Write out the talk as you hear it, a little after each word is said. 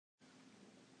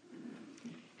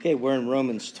Okay, we're in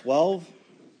Romans 12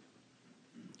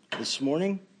 this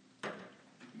morning.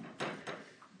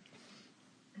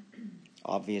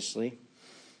 Obviously.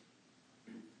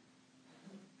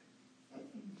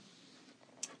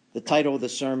 The title of the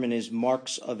sermon is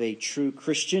Marks of a True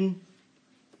Christian,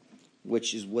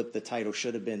 which is what the title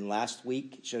should have been last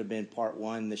week. It should have been part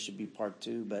 1. This should be part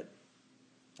 2, but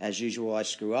as usual, I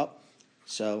screw up.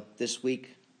 So this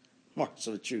week, Marks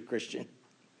of a True Christian.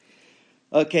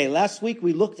 Okay, last week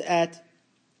we looked at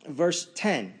verse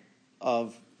 10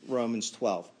 of Romans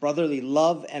 12. Brotherly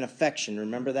love and affection.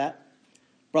 Remember that?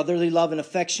 Brotherly love and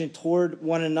affection toward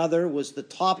one another was the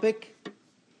topic,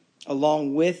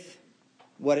 along with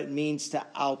what it means to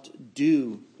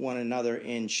outdo one another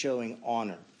in showing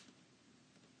honor.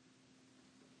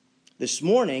 This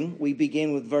morning, we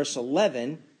begin with verse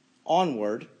 11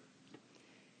 onward.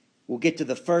 We'll get to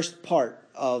the first part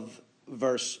of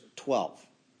verse 12.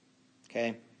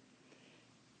 Okay?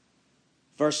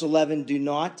 Verse 11, do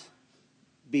not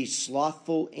be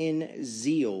slothful in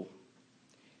zeal.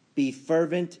 Be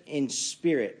fervent in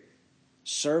spirit.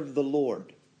 Serve the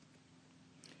Lord.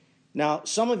 Now,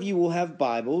 some of you will have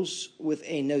Bibles with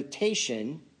a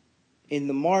notation in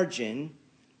the margin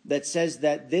that says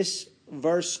that this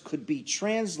verse could be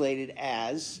translated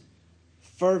as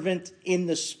fervent in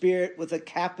the Spirit with a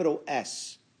capital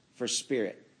S for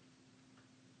Spirit.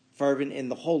 Fervent in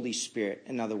the Holy Spirit,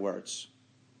 in other words.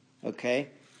 Okay?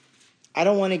 I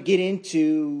don't want to get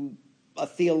into a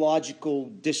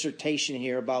theological dissertation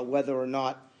here about whether or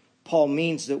not Paul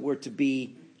means that we're to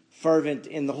be fervent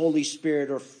in the Holy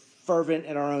Spirit or fervent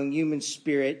in our own human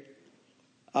spirit.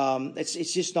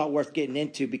 It's just not worth getting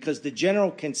into, because the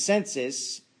general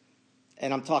consensus,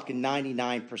 and I'm talking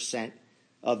 99%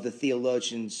 of the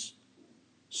theologians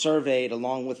surveyed,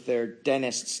 along with their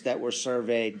dentists that were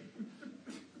surveyed,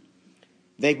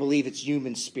 they believe it's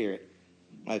human spirit.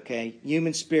 Okay?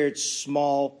 Human spirit,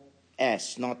 small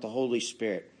s, not the Holy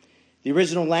Spirit. The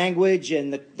original language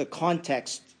and the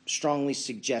context strongly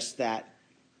suggest that,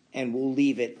 and we'll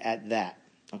leave it at that.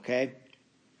 Okay?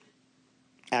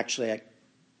 Actually,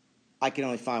 I can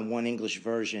only find one English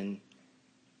version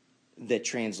that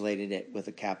translated it with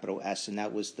a capital S, and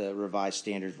that was the Revised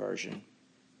Standard Version.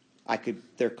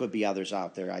 There could be others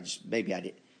out there. Maybe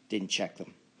I didn't check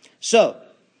them. So,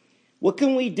 what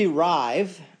can we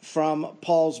derive from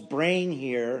Paul's brain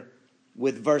here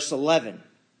with verse 11?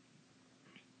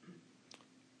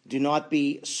 Do not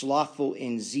be slothful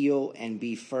in zeal and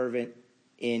be fervent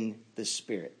in the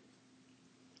Spirit.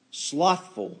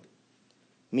 Slothful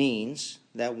means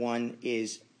that one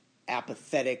is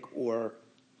apathetic or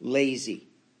lazy.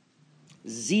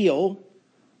 Zeal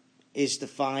is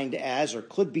defined as, or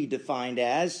could be defined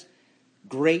as,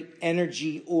 great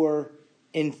energy or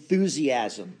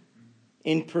enthusiasm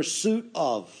in pursuit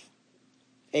of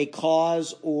a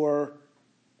cause or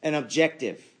an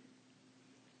objective.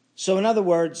 So in other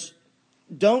words,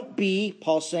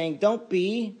 Paul's saying, don't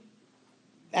be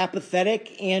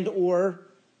apathetic and or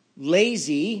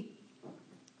lazy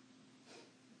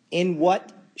in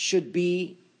what should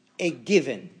be a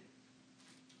given.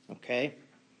 Okay?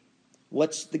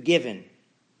 What's the given?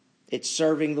 It's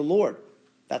serving the Lord.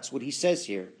 That's what he says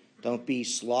here. Don't be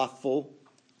slothful,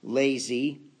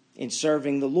 lazy in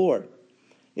serving the Lord.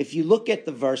 If you look at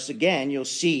the verse again, you'll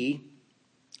see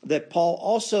that Paul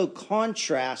also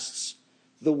contrasts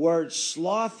the word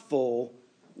slothful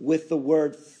with the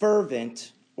word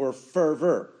fervent or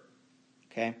fervor.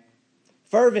 Okay?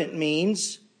 Fervent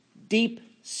means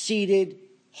deep-seated,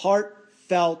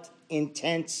 heartfelt,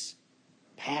 intense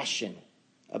passion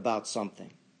about something.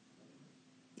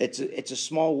 It's a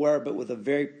small word, but with a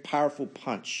very powerful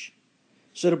punch.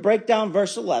 So to break down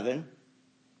verse 11,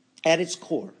 at its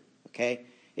core, okay,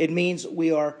 it means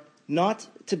we are not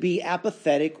to be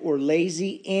apathetic or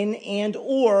lazy in and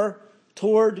or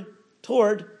toward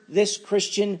this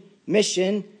Christian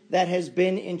mission that has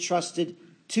been entrusted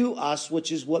to us,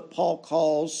 which is what Paul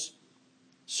calls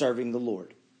serving the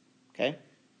Lord. Okay?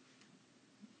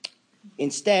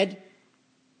 Instead,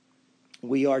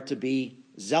 we are to be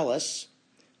zealous.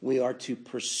 We are to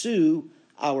pursue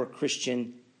our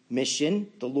Christian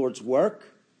mission, the Lord's work,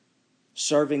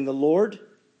 serving the Lord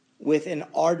with an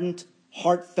ardent,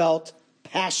 heartfelt,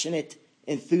 passionate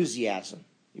enthusiasm.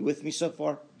 You with me so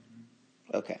far?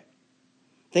 Okay.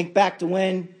 Think back to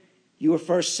when you were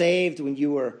first saved, when you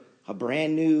were a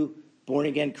brand new,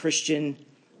 born-again Christian,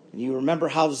 and you remember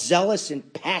how zealous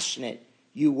and passionate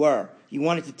you were. You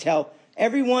wanted to tell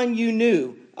everyone you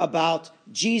knew about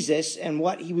Jesus and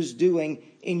what he was doing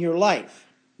in your life.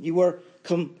 You were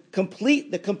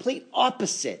the complete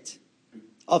opposite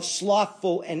of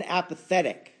slothful and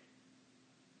apathetic.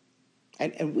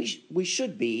 and we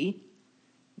should be,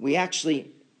 we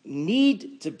actually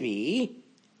need to be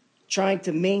trying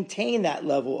to maintain that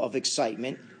level of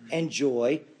excitement and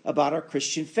joy about our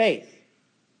Christian faith.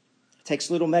 It takes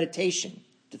a little meditation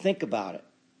to think about it.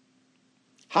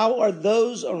 How are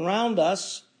those around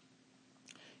us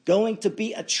going to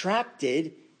be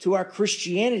attracted to our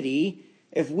Christianity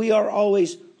if we are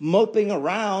always moping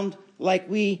around like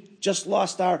we just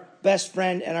lost our best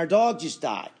friend and our dog just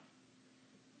died?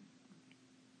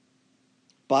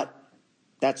 But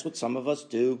that's what some of us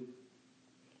do.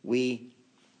 We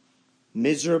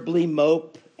miserably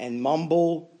mope and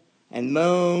mumble and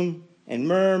moan and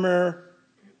murmur,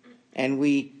 and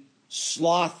we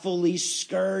slothfully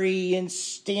scurry and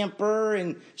scamper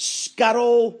and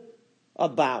scuttle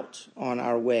about on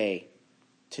our way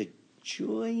to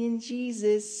joy in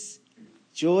Jesus.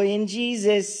 Joy in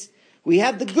Jesus. We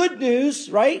have the good news,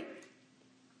 right?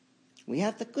 We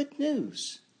have the good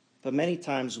news. But many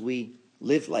times we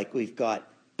live like we've got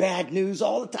bad news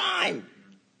all the time.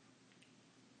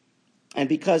 And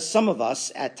because some of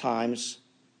us at times,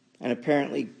 and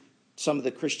apparently some of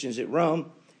the Christians at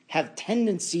Rome, have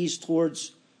tendencies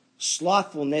towards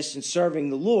slothfulness in serving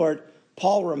the Lord,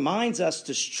 Paul reminds us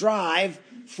to strive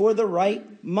for the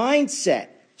right mindset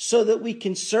so that we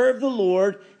can serve the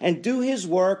Lord and do his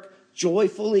work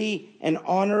joyfully and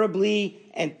honorably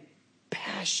and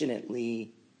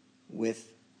passionately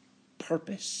with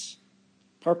purpose.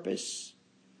 Purpose.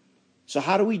 So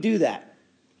how do we do that?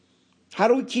 How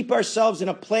do we keep ourselves in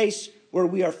a place where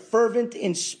we are fervent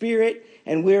in spirit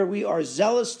and where we are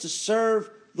zealous to serve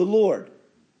the Lord?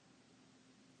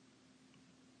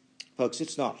 Folks,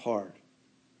 it's not hard.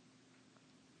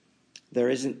 There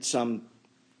isn't some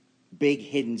big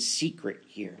hidden secret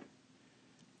here.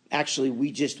 Actually,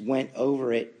 we just went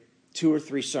over it 2 or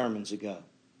 3 sermons ago.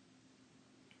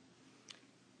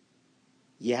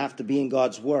 You have to be in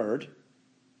God's Word.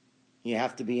 You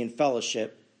have to be in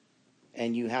fellowship.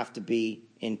 And you have to be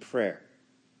in prayer.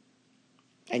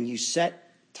 And you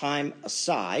set time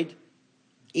aside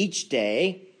each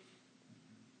day.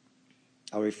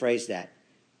 I'll rephrase that.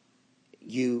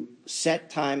 You set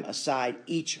time aside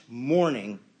each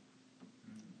morning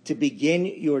to begin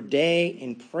your day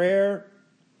in prayer.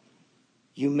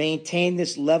 You maintain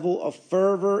this level of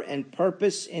fervor and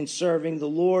purpose in serving the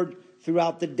Lord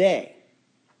throughout the day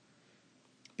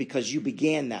because you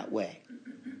began that way.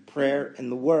 Prayer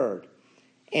and the Word.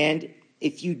 And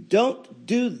if you don't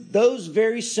do those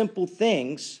very simple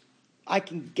things, I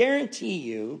can guarantee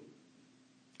you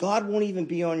God won't even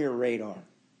be on your radar.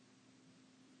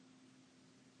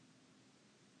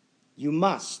 You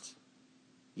must.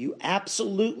 You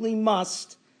absolutely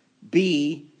must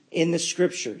be in the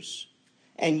Scriptures.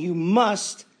 And you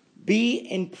must be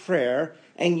in prayer.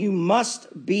 And you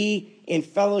must be in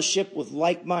fellowship with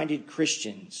like-minded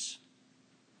Christians.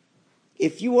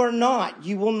 If you are not,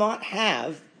 you will not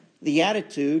have the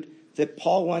attitude that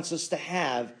Paul wants us to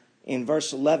have in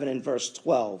verse 11 and verse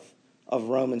 12 of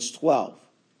Romans 12.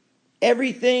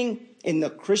 Everything in the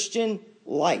Christian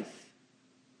life,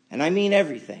 and I mean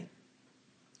everything,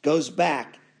 goes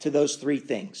back to those 3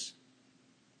 things.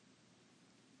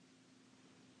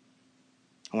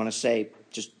 I want to say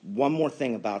just one more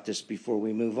thing about this before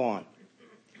we move on.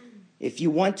 If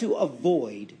you want to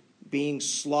avoid being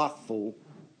slothful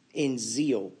in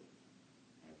zeal,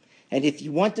 and if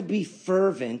you want to be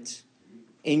fervent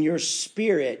in your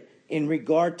spirit in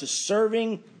regard to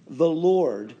serving the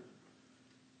Lord,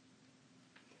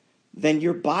 then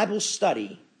your Bible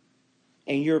study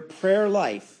and your prayer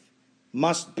life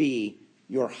must be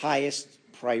your highest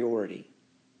priority.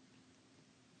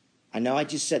 I know I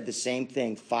just said the same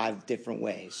thing 5 different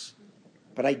ways,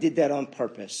 but I did that on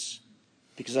purpose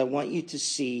because I want you to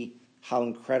see how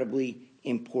incredibly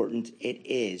important it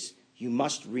is. You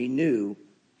must renew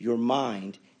your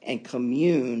mind and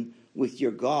commune with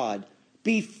your God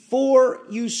before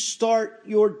you start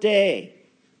your day.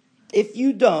 If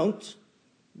you don't,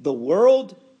 the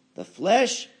world, the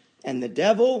flesh, and the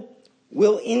devil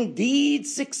will indeed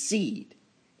succeed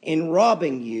in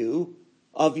robbing you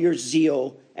of your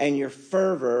zeal and your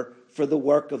fervor for the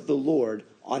work of the Lord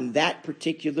on that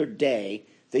particular day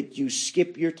that you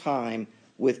skip your time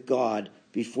with God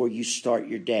before you start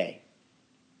your day.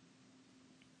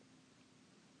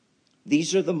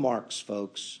 These are the marks,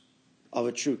 folks, of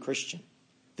a true Christian.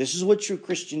 This is what true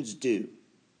Christians do.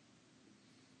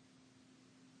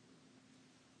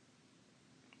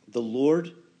 The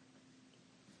Lord,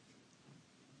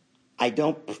 I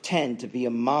don't pretend to be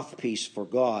a mouthpiece for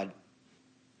God,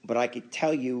 but I could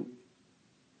tell you,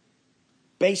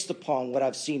 based upon what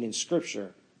I've seen in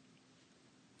Scripture,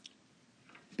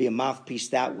 be a mouthpiece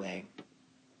that way.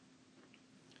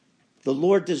 The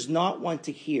Lord does not want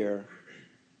to hear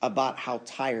about how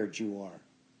tired you are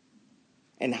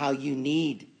and how you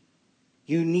need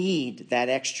that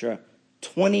extra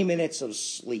 20 minutes of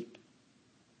sleep.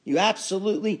 You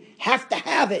absolutely have to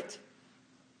have it.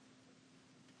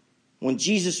 When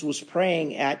Jesus was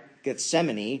praying at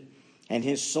Gethsemane and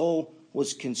his soul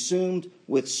was consumed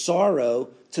with sorrow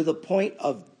to the point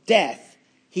of death,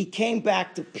 he came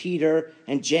back to Peter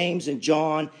and James and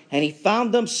John, and he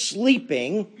found them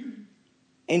sleeping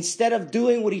instead of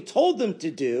doing what he told them to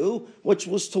do, which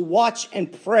was to watch and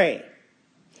pray.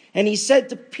 And he said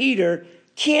to Peter,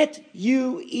 "Can't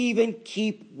you even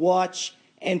keep watch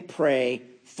and pray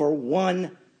for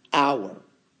 1 hour?"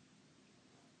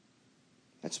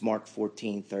 That's Mark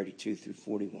 14:32 through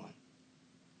 41.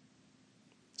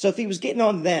 So if he was getting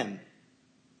on them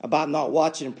about not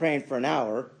watching and praying for an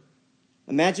hour,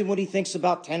 imagine what he thinks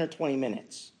about 10 or 20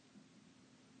 minutes.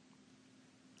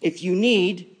 If you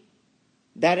need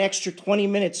that extra 20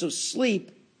 minutes of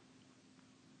sleep,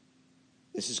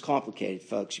 this is complicated,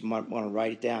 folks. You might want to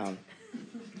write it down.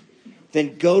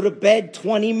 Then go to bed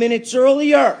 20 minutes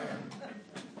earlier.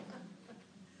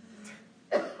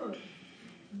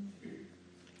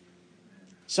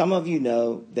 Some of you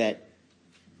know that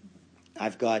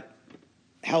I've got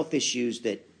health issues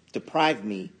that deprive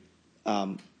me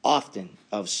often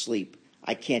of sleep.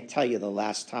 I can't tell you the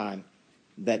last time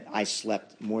that I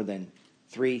slept more than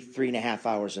 3.5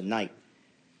 hours a night.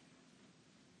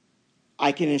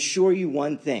 I can assure you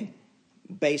one thing,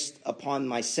 based upon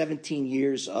my 17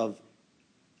 years of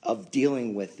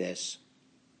dealing with this.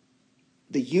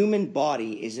 The human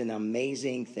body is an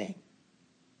amazing thing.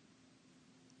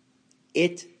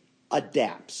 It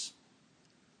adapts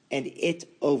and it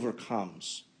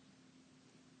overcomes.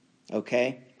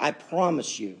 Okay? I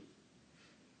promise you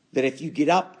that if you get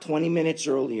up 20 minutes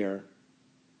earlier,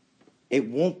 it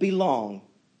won't be long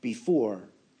before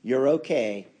you're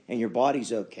okay and your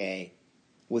body's okay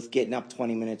with getting up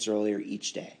 20 minutes earlier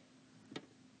each day.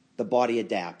 The body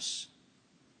adapts.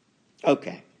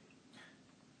 Okay.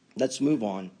 Let's move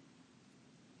on.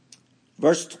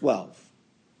 Verse 12.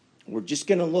 We're just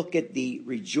going to look at the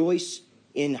rejoice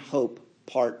in hope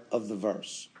part of the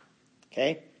verse.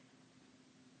 Okay?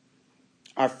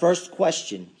 Our first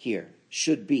question here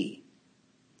should be,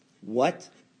 what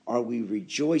are we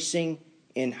rejoicing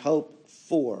in hope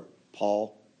for,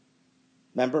 Paul?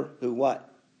 Remember who,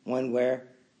 what, when, where,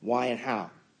 why, and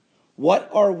how. What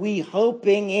are we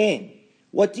hoping in?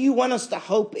 What do you want us to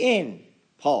hope in,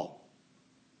 Paul?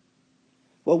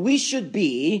 Well, we should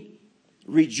be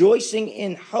rejoicing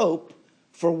in hope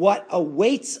for what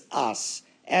awaits us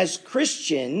as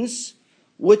Christians,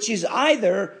 which is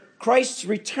either Christ's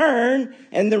return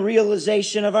and the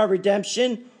realization of our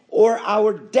redemption, or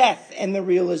our death and the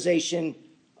realization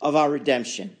of our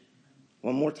redemption.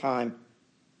 One more time.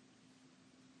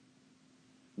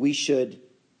 We should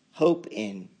hope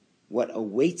in what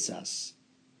awaits us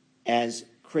as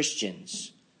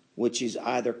Christians, which is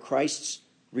either Christ's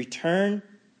return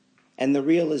and the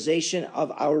realization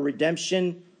of our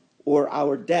redemption, or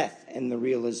our death and the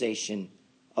realization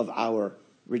of our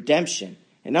redemption.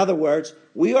 In other words,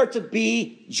 we are to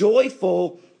be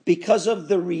joyful because of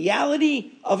the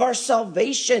reality of our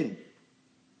salvation.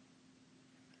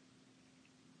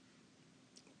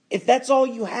 If that's all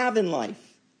you have in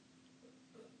life,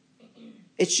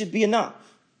 it should be enough.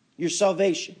 Your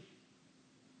salvation.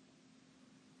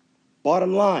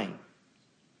 Bottom line,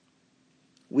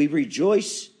 we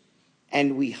rejoice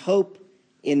and we hope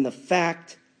in the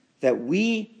fact that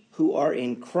we who are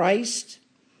in Christ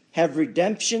have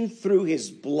redemption through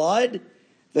his blood,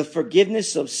 the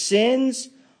forgiveness of sins,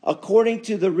 according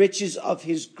to the riches of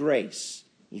his grace.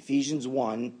 Ephesians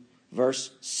 1,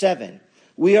 verse 7.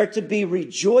 We are to be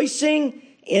rejoicing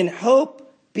in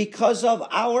hope because of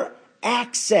our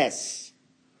access.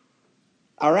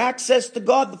 Our access to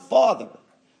God the Father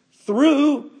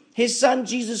through his Son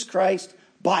Jesus Christ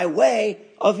by way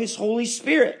of his Holy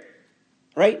Spirit.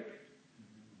 Right?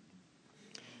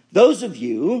 Those of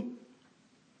you,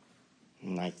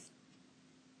 and I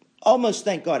almost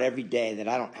thank God every day that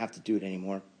I don't have to do it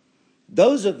anymore.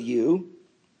 Those of you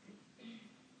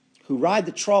who ride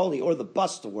the trolley or the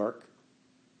bus to work,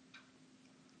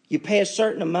 you pay a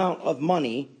certain amount of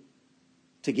money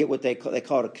to get what they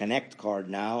call it a Connect card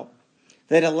now,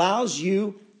 that allows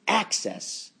you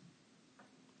access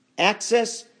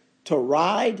to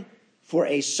ride for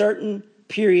a certain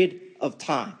period of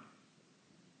time.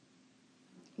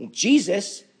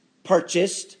 Jesus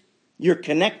purchased your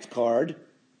Connect card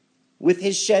with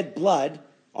his shed blood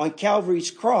on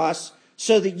Calvary's cross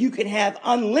so that you can have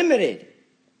unlimited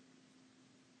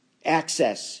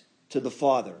access to the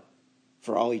Father.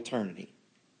 for all eternity.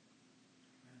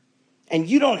 And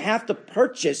you don't have to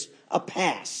purchase a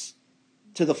pass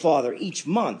to the Father each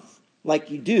month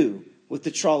like you do with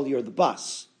the trolley or the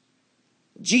bus.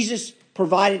 Jesus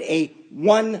provided a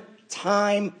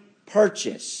one-time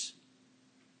purchase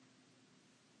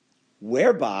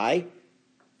whereby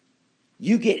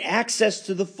you get access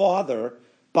to the Father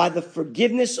by the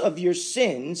forgiveness of your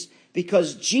sins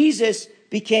because Jesus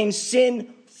became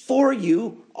sin for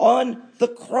you on the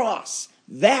cross.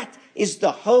 That is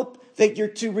the hope that you're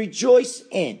to rejoice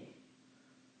in.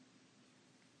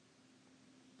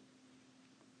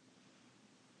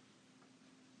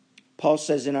 Paul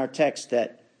says in our text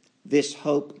that this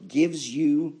hope gives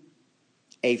you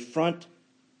a front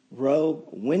row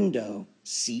window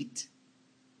seat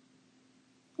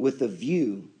with a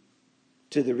view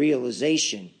to the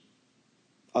realization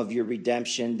of your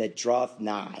redemption that draweth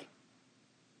nigh.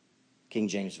 King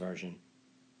James Version.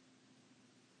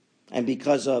 And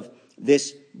because of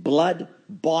this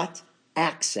blood-bought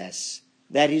access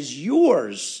that is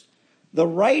yours, the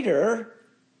writer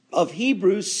of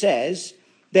Hebrews says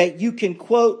that you can,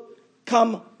 quote,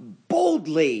 come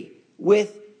boldly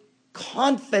with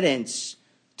confidence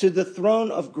to the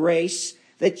throne of grace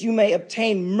that you may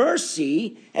obtain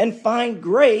mercy and find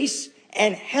grace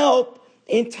and help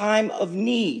in time of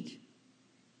need.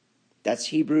 That's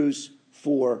Hebrews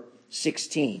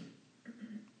 4:16.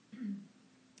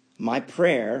 My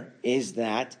prayer is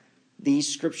that these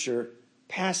scripture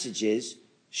passages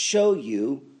show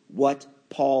you what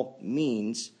Paul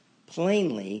means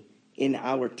plainly in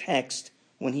our text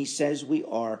when he says we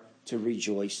are to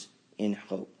rejoice in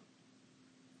hope.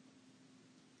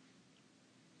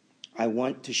 I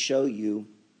want to show you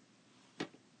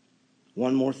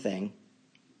one more thing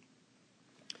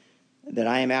that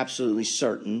I am absolutely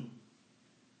certain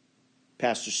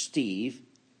Pastor Steve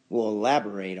will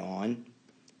elaborate on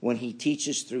when he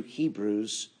teaches through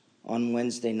Hebrews on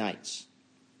Wednesday nights.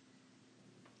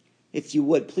 If you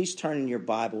would, please turn in your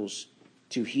Bibles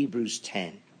to Hebrews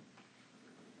 10.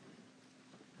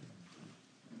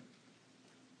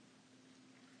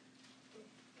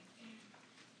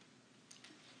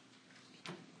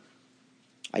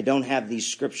 I don't have these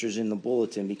scriptures in the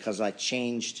bulletin because I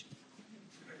changed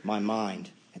my mind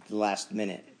at the last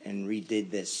minute and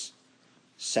redid this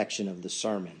section of the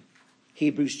sermon.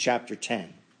 Hebrews chapter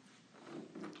 10.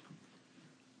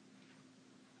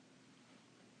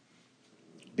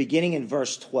 Beginning in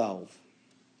verse 12.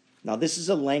 Now this is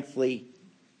a lengthy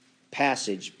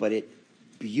passage, but it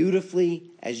beautifully,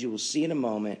 as you will see in a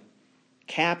moment,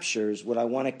 captures what I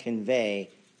want to convey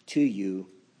to you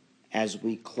as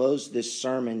we close this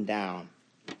sermon down.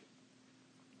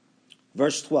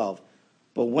 Verse 12.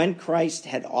 But when Christ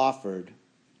had offered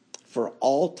for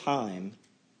all time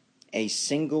a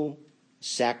single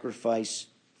sacrifice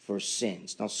for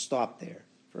sins. Now stop there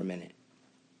for a minute.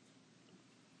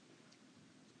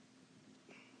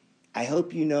 I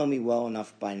hope you know me well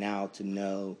enough by now to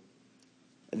know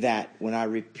that when I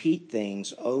repeat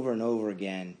things over and over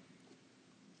again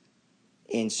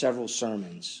in several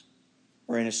sermons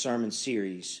or in a sermon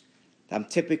series, I'm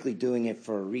typically doing it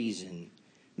for a reason.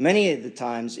 Many of the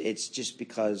times it's just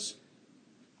because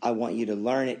I want you to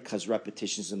learn it because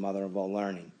repetition is the mother of all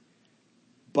learning.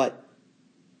 But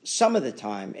some of the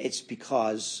time it's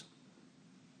because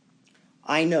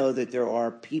I know that there are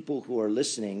people who are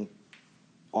listening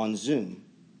on Zoom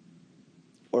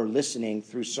or listening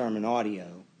through sermon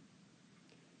audio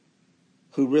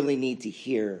who really need to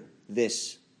hear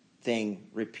this thing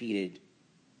repeated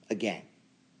again.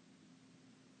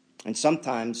 And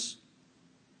sometimes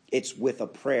it's with a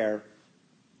prayer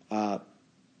to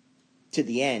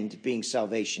the end being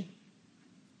salvation.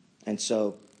 And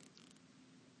so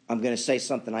I'm going to say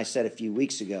something I said a few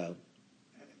weeks ago.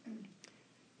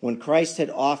 When Christ had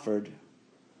offered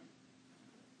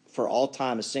for all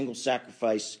time a single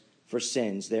sacrifice for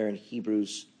sins, there in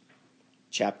Hebrews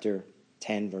chapter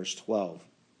 10, verse 12,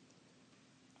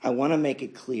 I want to make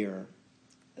it clear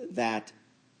that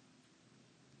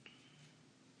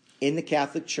in the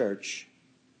Catholic Church,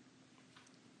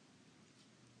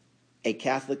 a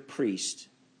Catholic priest,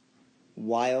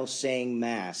 while saying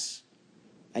Mass,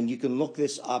 and you can look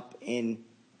this up in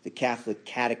the Catholic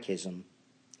Catechism,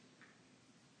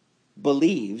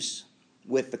 believes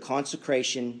with the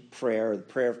consecration prayer, or the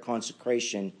prayer of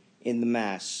consecration in the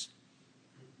Mass,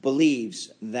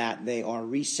 believes that they are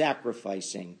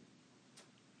re-sacrificing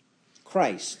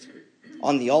Christ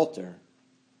on the altar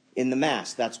in the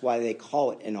Mass. That's why they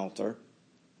call it an altar,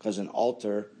 because an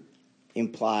altar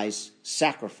implies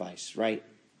sacrifice, right?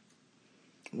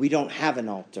 We don't have an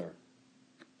altar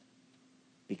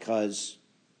because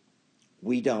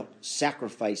we don't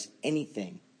sacrifice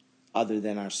anything other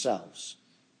than ourselves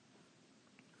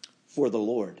for the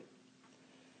Lord.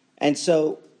 And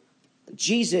so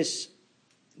Jesus,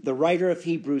 the writer of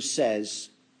Hebrews says,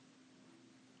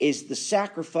 is the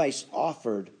sacrifice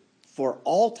offered for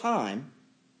all time,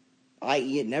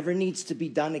 i.e. it never needs to be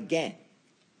done again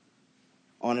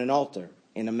on an altar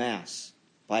in a mass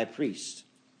by a priest.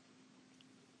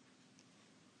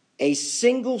 A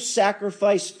single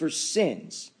sacrifice for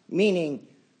sins, meaning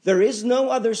there is no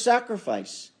other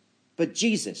sacrifice but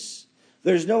Jesus.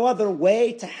 There's no other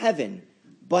way to heaven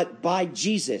but by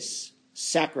Jesus'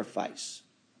 sacrifice.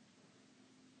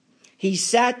 He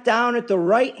sat down at the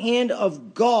right hand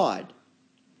of God.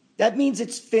 That means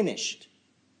it's finished.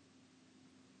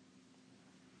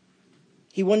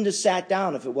 He wouldn't have sat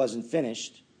down if it wasn't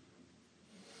finished.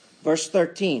 Verse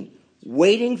 13,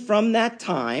 waiting from that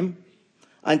time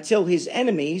until his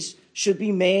enemies should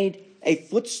be made a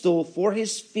footstool for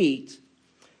his feet,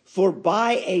 for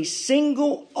by a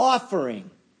single offering,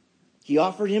 he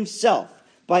offered himself,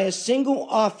 by a single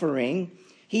offering,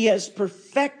 he has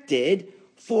perfected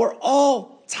for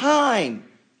all time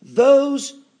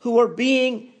those who are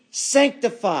being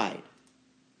sanctified.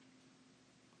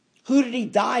 Who did he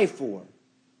die for?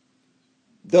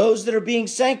 Those that are being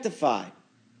sanctified.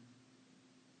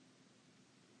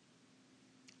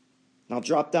 Now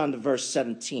drop down to verse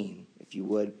 17, if you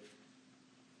would.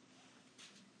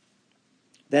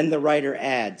 Then the writer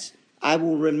adds, I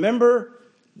will remember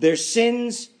their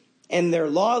sins and their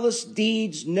lawless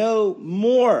deeds no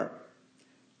more.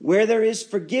 Where there is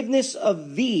forgiveness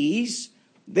of these,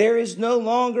 there is no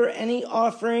longer any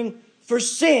offering for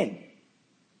sin.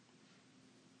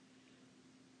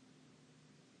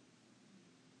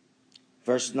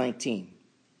 Verse 19.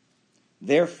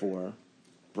 Therefore,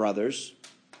 brothers,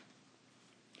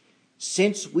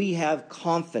 since we have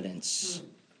confidence,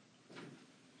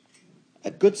 a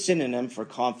good synonym for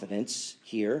confidence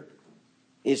here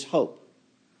is hope.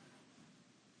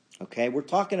 Okay, we're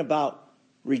talking about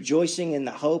rejoicing in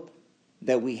the hope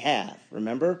that we have.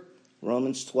 Remember?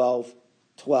 Romans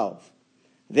 12:12.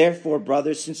 Therefore,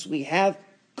 brothers, since we have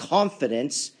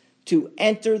confidence to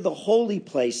enter the holy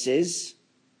places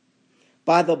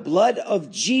by the blood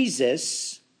of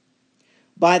Jesus,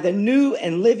 by the new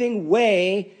and living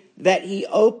way that he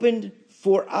opened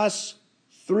for us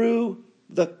through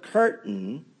the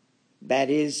curtain,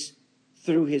 that is,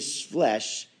 through his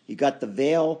flesh. You got the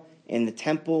veil in the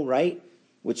temple, right?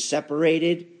 Which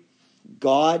separated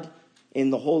God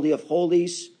in the Holy of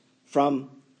Holies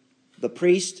from the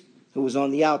priest who was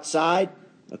on the outside,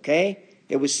 okay?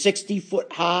 It was 60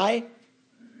 foot high,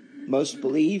 most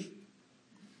believe.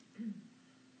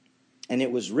 And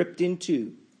it was ripped in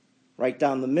two, right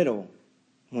down the middle,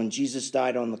 when Jesus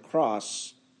died on the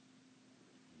cross.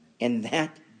 And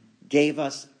that gave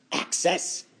us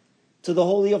access to the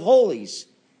Holy of Holies.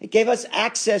 It gave us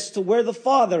access to where the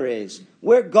Father is,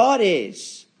 where God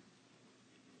is.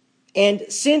 And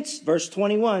since, verse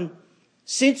 21,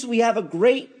 since we have a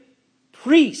great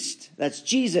priest, that's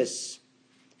Jesus,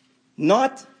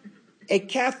 not a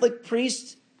Catholic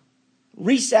priest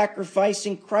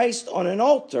re-sacrificing Christ on an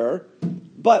altar,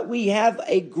 but we have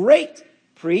a great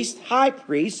priest, high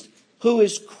priest, who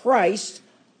is Christ,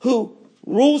 who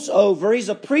rules over, he's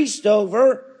a priest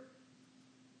over,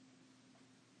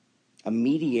 a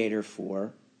mediator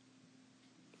for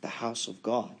the house of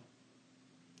God.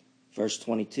 Verse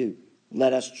 22,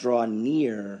 let us draw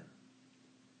near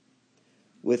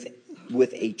with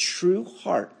a true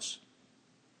heart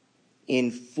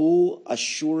in full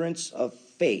assurance of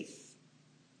faith.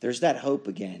 There's that hope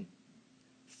again.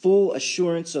 Full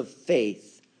assurance of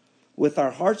faith, with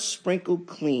our hearts sprinkled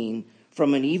clean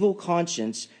from an evil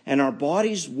conscience and our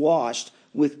bodies washed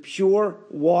with pure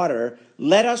water.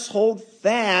 Let us hold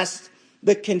fast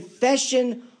the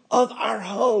confession of our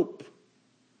hope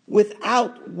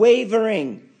without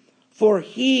wavering, for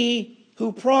he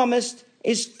who promised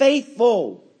is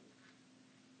faithful.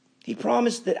 He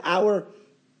promised that our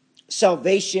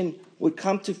salvation would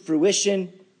come to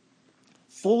fruition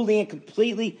fully and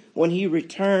completely when he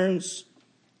returns,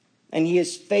 and he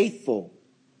is faithful,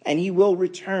 and he will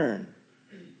return.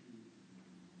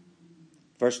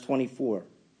 Verse 24,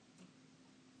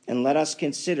 and let us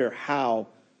consider how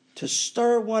to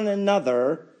stir one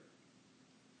another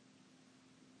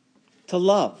to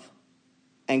love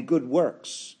and good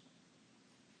works.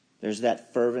 There's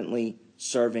that fervently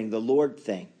serving the Lord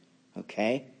thing,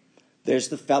 okay? There's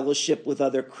the fellowship with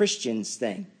other Christians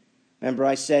thing. Remember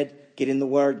I said, get in the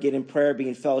Word, get in prayer, be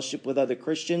in fellowship with other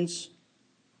Christians.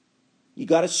 You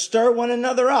got to stir one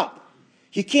another up.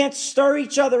 You can't stir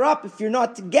each other up if you're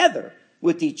not together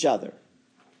with each other.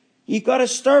 You've got to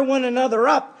stir one another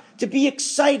up to be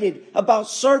excited about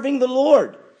serving the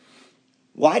Lord.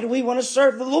 Why do we want to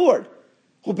serve the Lord?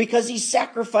 Well, because he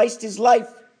sacrificed his life.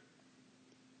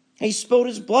 He spilled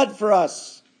his blood for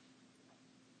us.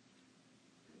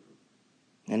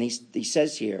 And he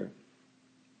says here,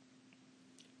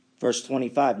 verse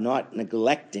 25, not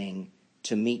neglecting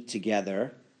to meet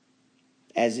together,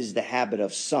 as is the habit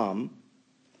of some,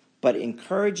 but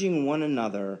encouraging one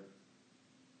another,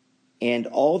 and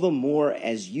all the more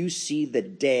as you see the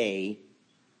day,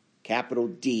 capital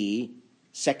D,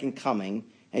 second coming,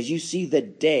 as you see the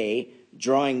day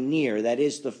drawing near, that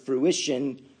is the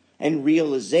fruition and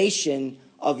realization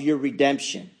of your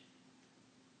redemption.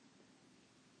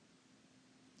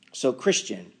 So,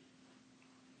 Christian,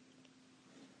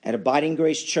 at Abiding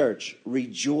Grace Church,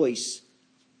 rejoice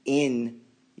in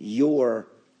your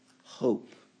hope.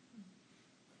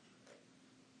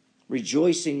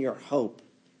 Rejoice in your hope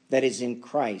that is in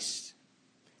Christ,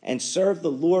 and serve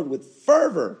the Lord with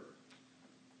fervor.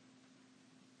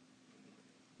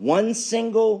 One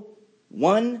single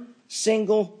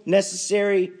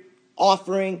necessary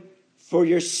offering for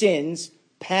your sins,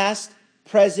 past,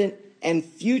 present, and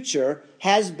future,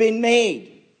 has been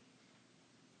made.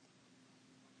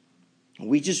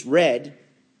 We just read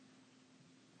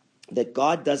that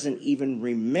God doesn't even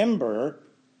remember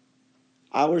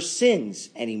our sins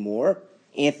anymore,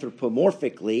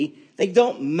 anthropomorphically. They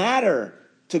don't matter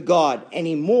to God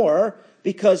anymore,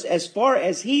 because as far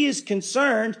as he is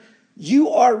concerned, you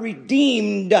are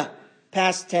redeemed,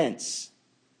 past tense,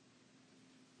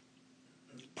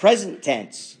 present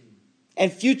tense,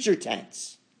 and future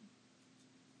tense.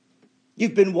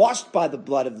 You've been washed by the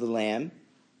blood of the Lamb.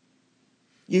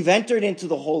 You've entered into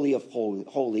the Holy of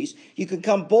Holies. You can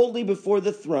come boldly before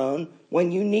the throne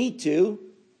when you need to,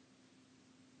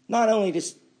 not only to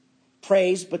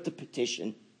praise, but to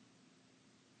petition.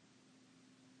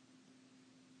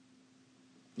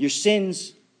 Your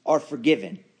sins are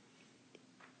forgiven.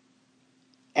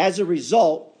 As a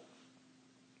result,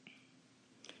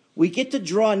 we get to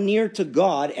draw near to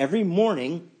God every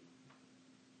morning,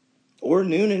 or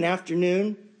noon and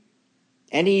afternoon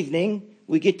and evening.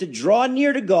 We get to draw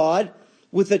near to God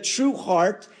with a true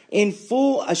heart, in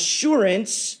full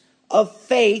assurance of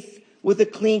faith, with a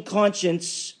clean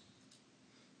conscience.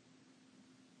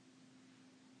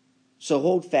 So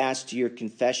hold fast to your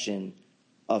confession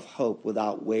of hope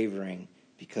without wavering,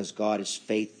 because God is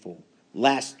faithful.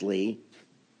 Lastly,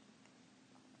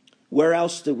 where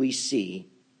else do we see?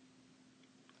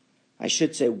 I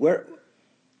should say, where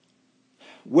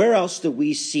else do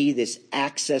we see this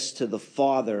access to the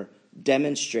Father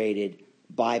demonstrated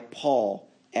by Paul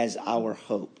as our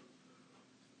hope?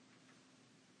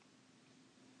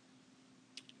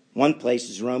 One place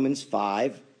is Romans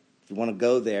 5. If you want to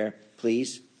go there,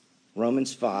 please.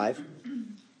 Romans 5.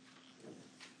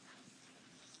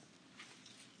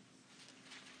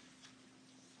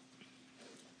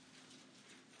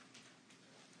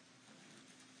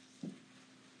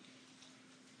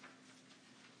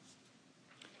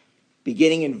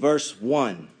 Beginning in verse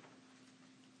 1.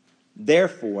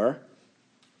 Therefore,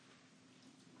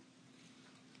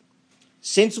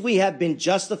 since we have been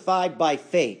justified by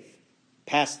faith,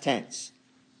 past tense,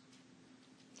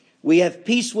 we have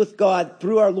peace with God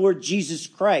through our Lord Jesus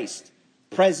Christ,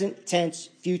 present tense,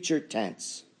 future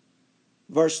tense.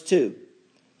 Verse 2.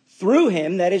 Through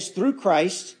him, that is through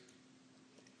Christ,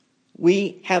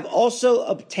 we have also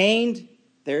obtained,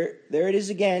 there it is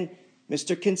again,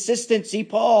 Mr. Consistency,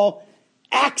 Paul,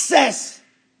 access.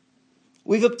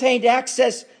 We've obtained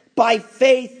access by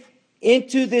faith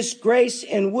into this grace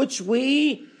in which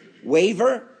we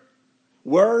waver,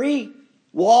 worry,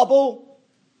 wobble.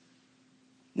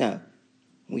 No,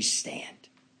 we stand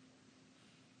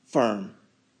firm.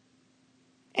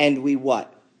 And we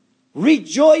what?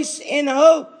 Rejoice in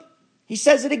hope. He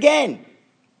says it again.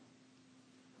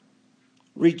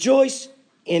 Rejoice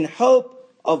in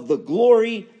hope of the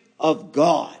glory of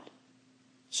God.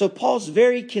 So Paul's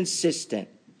very consistent.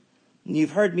 And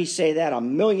you've heard me say that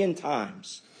 1,000,000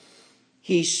 times.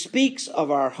 He speaks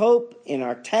of our hope in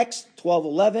our text,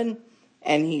 12:11,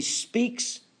 and he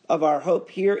speaks of our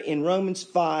hope here in Romans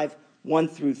 5, 1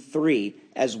 through 3,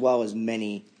 as well as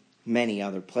many, many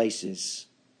other places.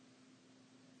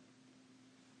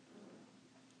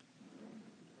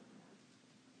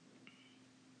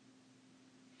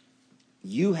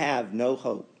 You have no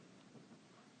hope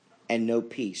and no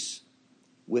peace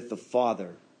with the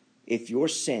Father if your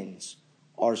sins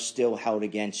are still held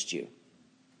against you.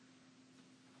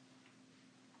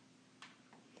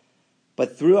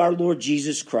 But through our Lord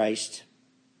Jesus Christ,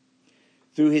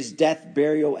 through his death,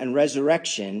 burial, and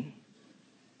resurrection,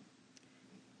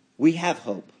 We have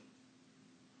hope.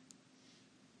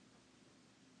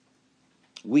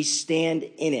 We stand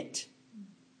in it.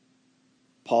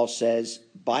 Paul says,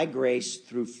 by grace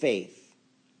through faith.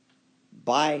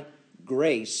 By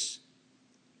grace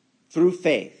through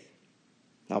faith.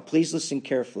 Now, please listen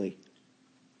carefully.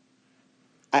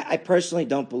 I personally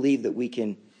don't believe that we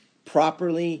can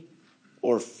properly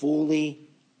or fully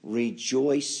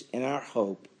rejoice in our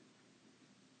hope,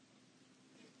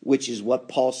 which is what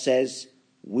Paul says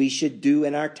we should do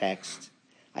in our text.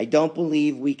 I don't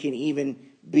believe we can even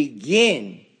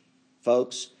begin,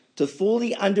 folks, to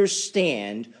fully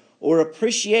understand or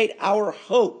appreciate our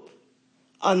hope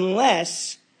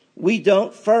unless we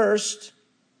don't first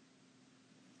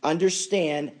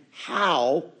understand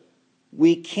how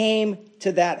we came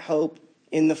to that hope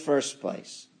in the first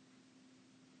place.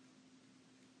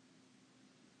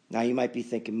 Now you might be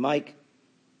thinking, Mike,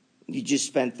 you just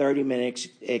spent 30 minutes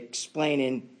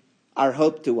explaining our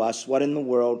hope to us. What in the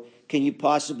world can you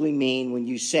possibly mean when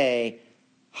you say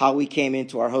how we came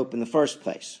into our hope in the first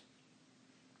place?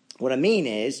 What I mean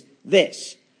is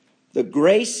this: the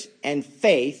grace and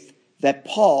faith that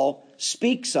Paul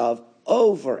speaks of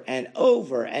over and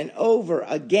over and over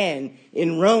again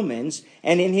in Romans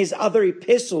and in his other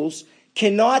epistles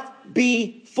cannot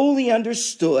be fully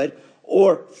understood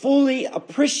or fully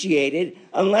appreciated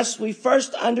unless we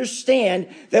first understand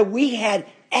that we had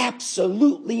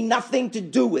absolutely nothing to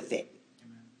do with it.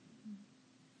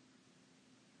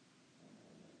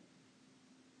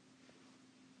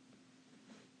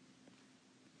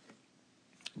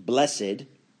 Blessed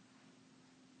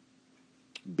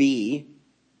be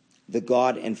the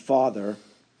God and Father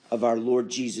of our Lord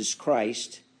Jesus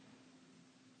Christ,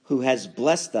 who has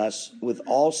blessed us with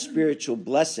all spiritual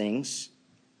blessings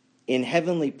in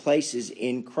heavenly places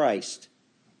in Christ,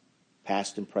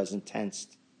 past and present tense,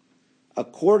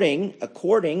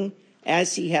 according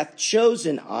as he hath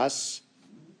chosen us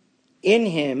in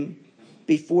him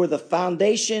before the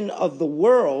foundation of the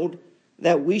world,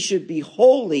 that we should be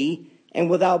holy and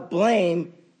without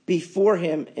blame before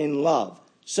him in love.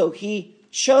 So he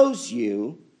chose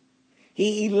you,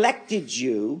 he elected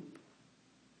you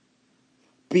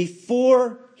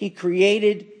before he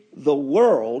created the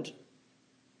world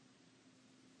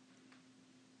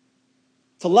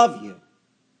to love you,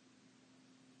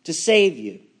 to save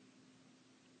you,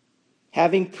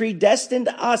 having predestined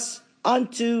us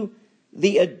unto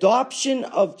the adoption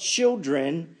of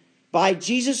children by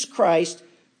Jesus Christ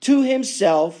to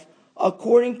himself,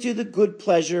 according to the good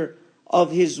pleasure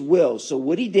of his will. So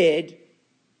what he did,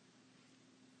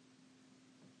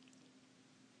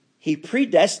 he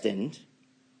predestined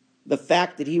the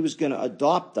fact that he was going to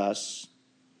adopt us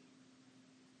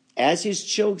as his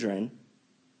children,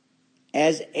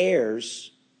 as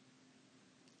heirs,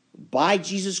 by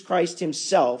Jesus Christ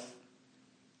himself,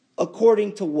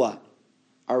 according to what?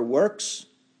 Our works,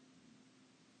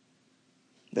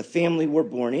 the family we're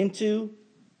born into,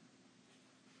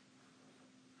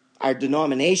 our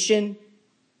denomination.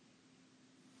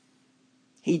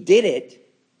 He did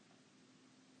it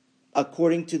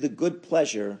according to the good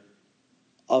pleasure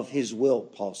of his will,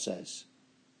 Paul says.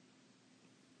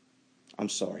 I'm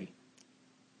sorry.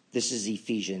 This is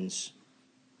Ephesians.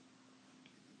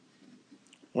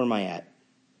 Where am I at?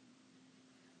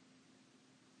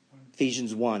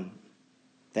 Ephesians 1.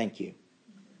 Thank you.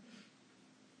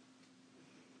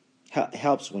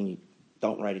 Helps when you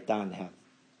don't write it down to have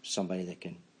somebody that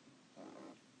can.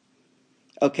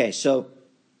 Okay, so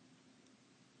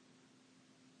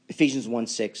Ephesians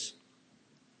 1:6.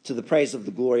 To the praise of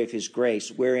the glory of his grace,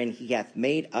 wherein he hath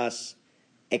made us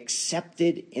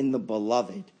accepted in the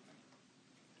beloved.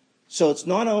 So it's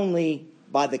not only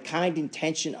by the kind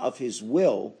intention of his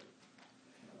will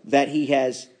that he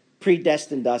has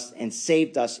predestined us and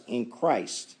saved us in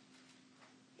Christ,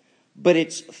 but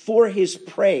it's for his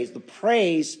praise, the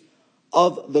praise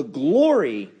of the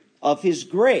glory of his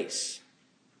grace.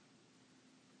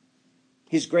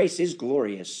 His grace is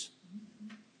glorious.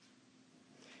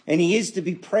 And he is to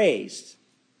be praised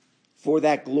for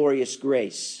that glorious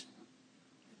grace,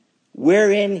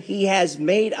 wherein he has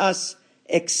made us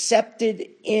accepted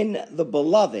in the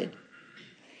beloved,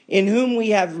 in whom we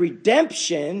have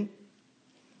redemption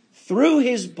through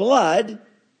his blood,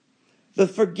 the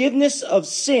forgiveness of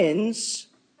sins,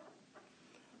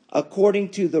 according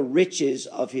to the riches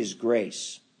of his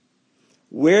grace,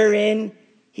 wherein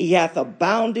he hath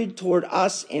abounded toward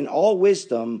us in all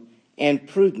wisdom and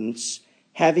prudence,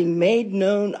 having made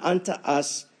known unto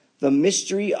us the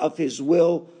mystery of his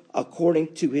will,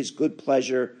 according to his good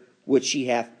pleasure, which he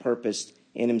hath purposed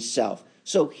in himself.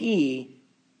 So he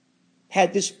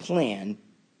had this plan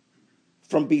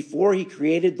from before he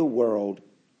created the world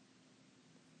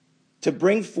to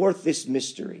bring forth this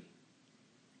mystery.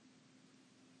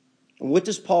 And what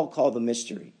does Paul call the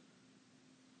mystery?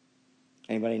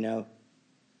 Anybody know?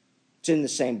 It's in the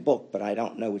same book, but I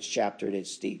don't know which chapter it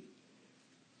is, Steve.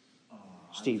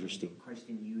 Steve or Steve? Christ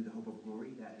in you, the hope of glory.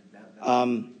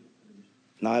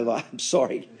 No, I'm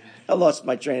sorry. I lost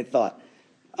my train of thought.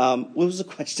 What was the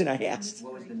question I asked?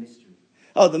 What was the mystery?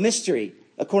 Oh, the mystery,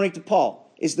 according to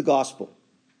Paul, is the gospel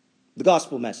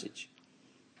message.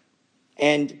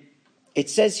 And it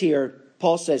says here,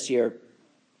 Paul says here,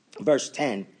 verse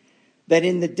 10, that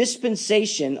in the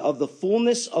dispensation of the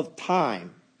fullness of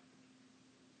time,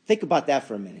 think about that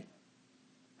for a minute.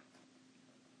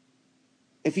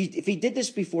 If he did this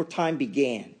before time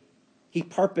began, he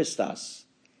purposed us.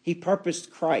 He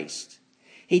purposed Christ.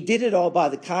 He did it all by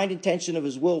the kind intention of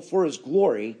his will for his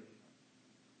glory.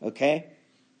 Okay?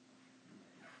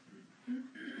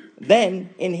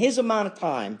 Then, in his amount of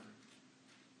time,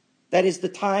 that is the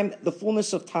time, the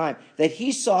fullness of time, that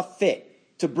he saw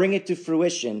fit to bring it to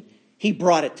fruition, he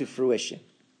brought it to fruition.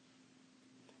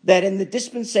 That in the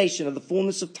dispensation of the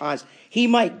fullness of times, he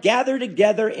might gather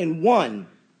together in one,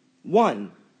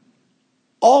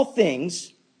 all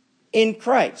things in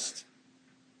Christ.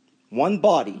 One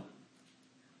body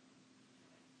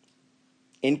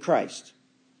in Christ.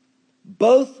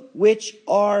 Both which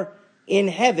are in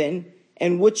heaven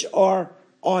and which are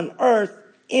on earth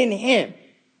in him.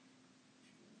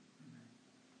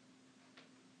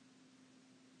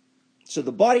 So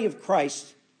the body of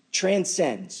Christ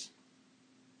transcends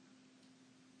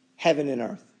heaven and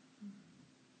earth.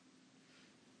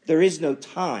 There is no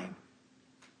time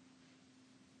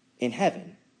in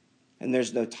heaven, and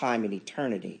there's no time in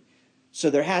eternity. So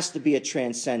there has to be a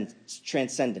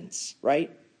transcendence,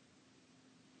 right?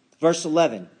 Verse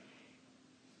 11.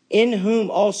 In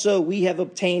whom also we have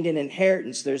obtained an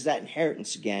inheritance. There's that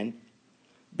inheritance again.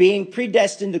 Being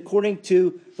predestined according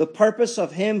to the purpose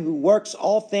of him who works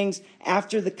all things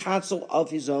after the counsel of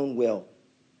his own will.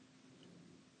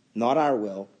 Not our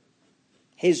will,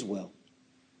 his will.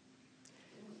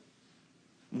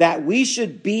 That we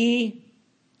should be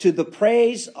to the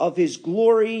praise of his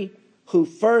glory, who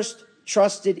first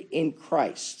trusted in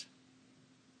Christ.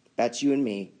 That's you and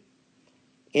me.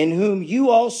 In whom you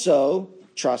also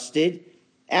trusted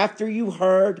after you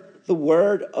heard the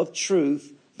word of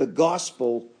truth, the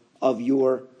gospel of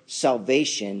your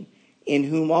salvation, in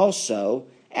whom also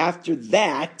after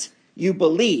that you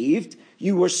believed,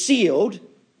 you were sealed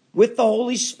with the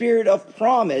Holy Spirit of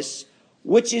promise,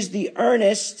 which is the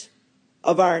earnest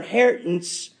of our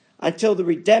inheritance until the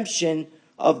redemption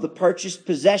of the purchased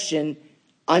possession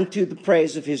unto the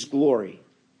praise of his glory.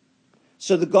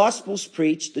 So the gospel's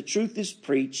preached, the truth is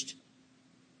preached.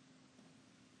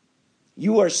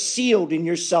 You are sealed in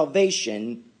your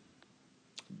salvation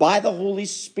by the Holy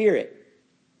Spirit.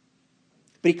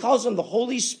 But he calls him the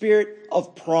Holy Spirit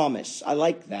of promise. I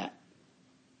like that.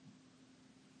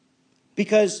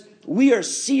 Because we are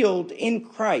sealed in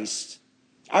Christ.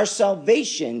 Our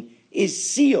salvation is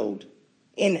sealed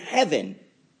in heaven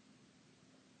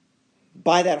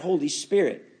by that Holy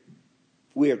Spirit,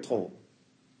 we are told.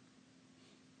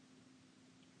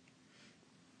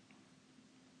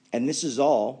 And this is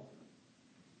all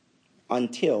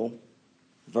until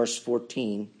verse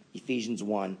 14, Ephesians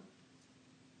 1,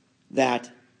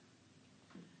 that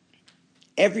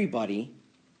everybody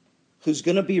who's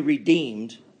going to be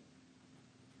redeemed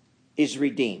is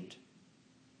redeemed.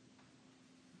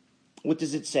 What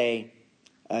does it say?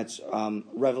 It's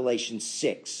Revelation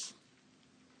 6.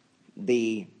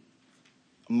 The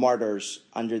martyrs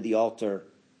under the altar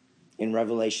in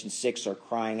Revelation 6 are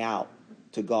crying out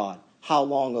to God, "How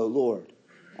long, O Lord,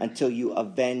 until you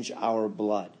avenge our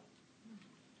blood?"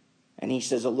 And he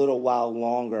says, "A little while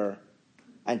longer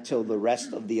until the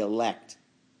rest of the elect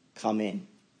come in."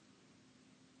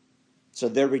 So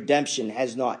their redemption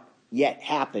has not yet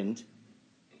happened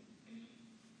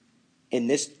in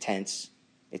this tense.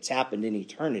 It's happened in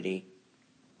eternity,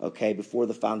 okay, before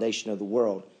the foundation of the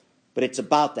world. But it's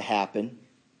about to happen.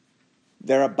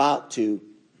 They're about to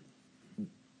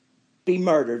be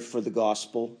murdered for the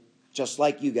gospel, just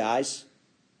like you guys.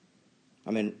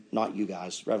 I mean, not you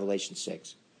guys, Revelation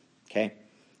 6. Okay?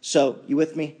 So, you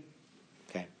with me?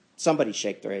 Okay. Somebody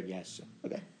shake their head, yes.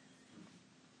 Okay.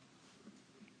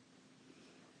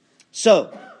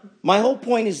 So, my whole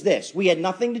point is this. We had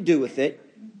nothing to do with it.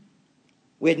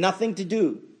 We had nothing to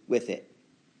do with it.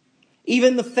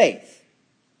 Even the faith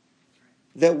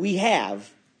that we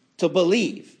have to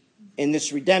believe in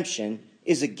this redemption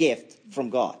is a gift from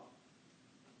God.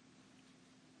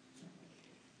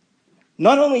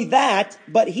 Not only that,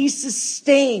 but he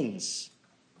sustains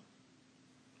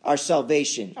our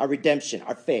salvation, our redemption,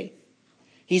 our faith.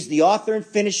 He's the author and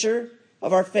finisher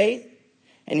of our faith.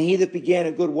 And he that began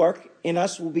a good work in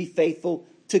us will be faithful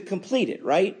to complete it,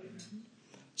 right?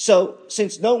 So,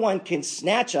 since no one can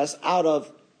snatch us out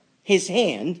of his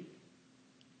hand,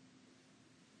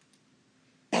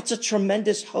 that's a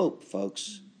tremendous hope,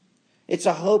 folks. It's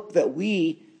a hope that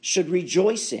we should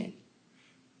rejoice in.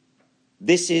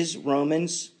 This is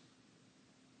Romans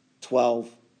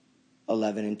 12,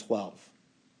 11, and 12.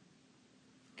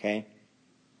 Okay?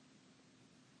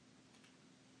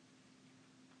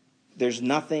 There's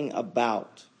nothing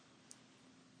about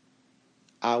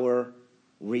our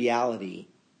reality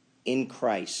in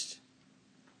Christ,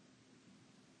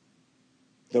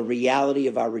 the reality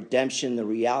of our redemption, the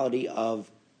reality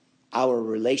of our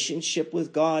relationship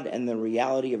with God, and the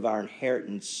reality of our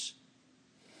inheritance.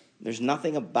 There's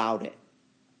nothing about it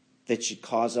that should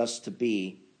cause us to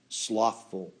be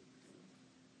slothful.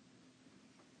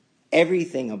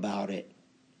 Everything about it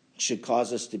should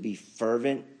cause us to be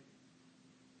fervent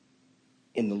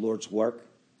in the Lord's work,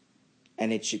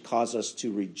 and it should cause us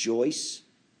to rejoice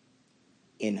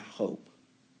in hope,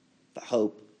 the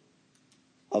hope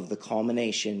of the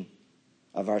culmination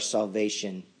of our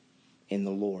salvation in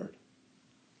the Lord.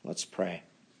 Let's pray.